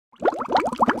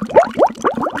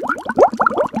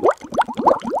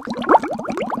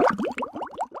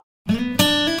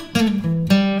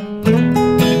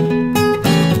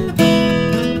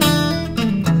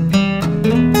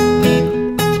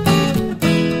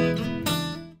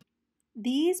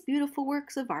These beautiful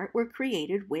works of art were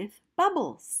created with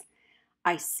bubbles.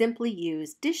 I simply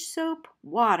use dish soap,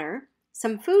 water,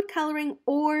 some food coloring,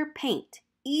 or paint.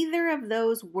 Either of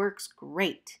those works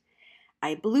great.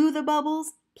 I blew the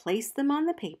bubbles, placed them on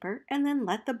the paper, and then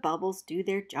let the bubbles do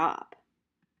their job.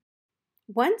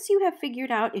 Once you have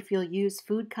figured out if you'll use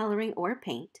food coloring or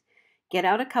paint, get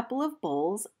out a couple of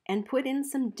bowls and put in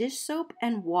some dish soap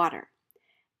and water.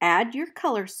 Add your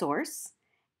color source,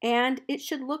 and it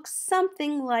should look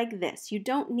something like this. You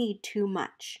don't need too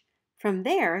much. From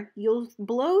there, you'll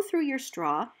blow through your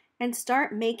straw and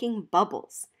start making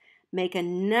bubbles. Make a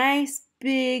nice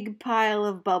big pile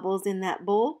of bubbles in that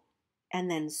bowl, and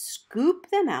then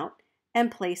scoop them out and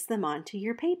place them onto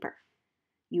your paper.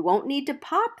 You won't need to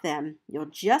pop them, you'll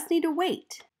just need to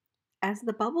wait. As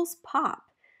the bubbles pop,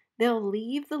 they'll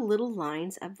leave the little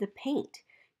lines of the paint,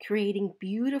 creating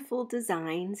beautiful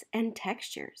designs and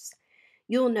textures.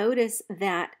 You'll notice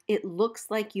that it looks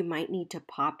like you might need to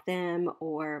pop them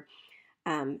or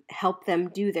help them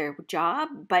do their job,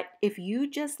 but if you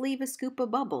just leave a scoop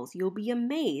of bubbles, you'll be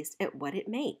amazed at what it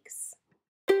makes.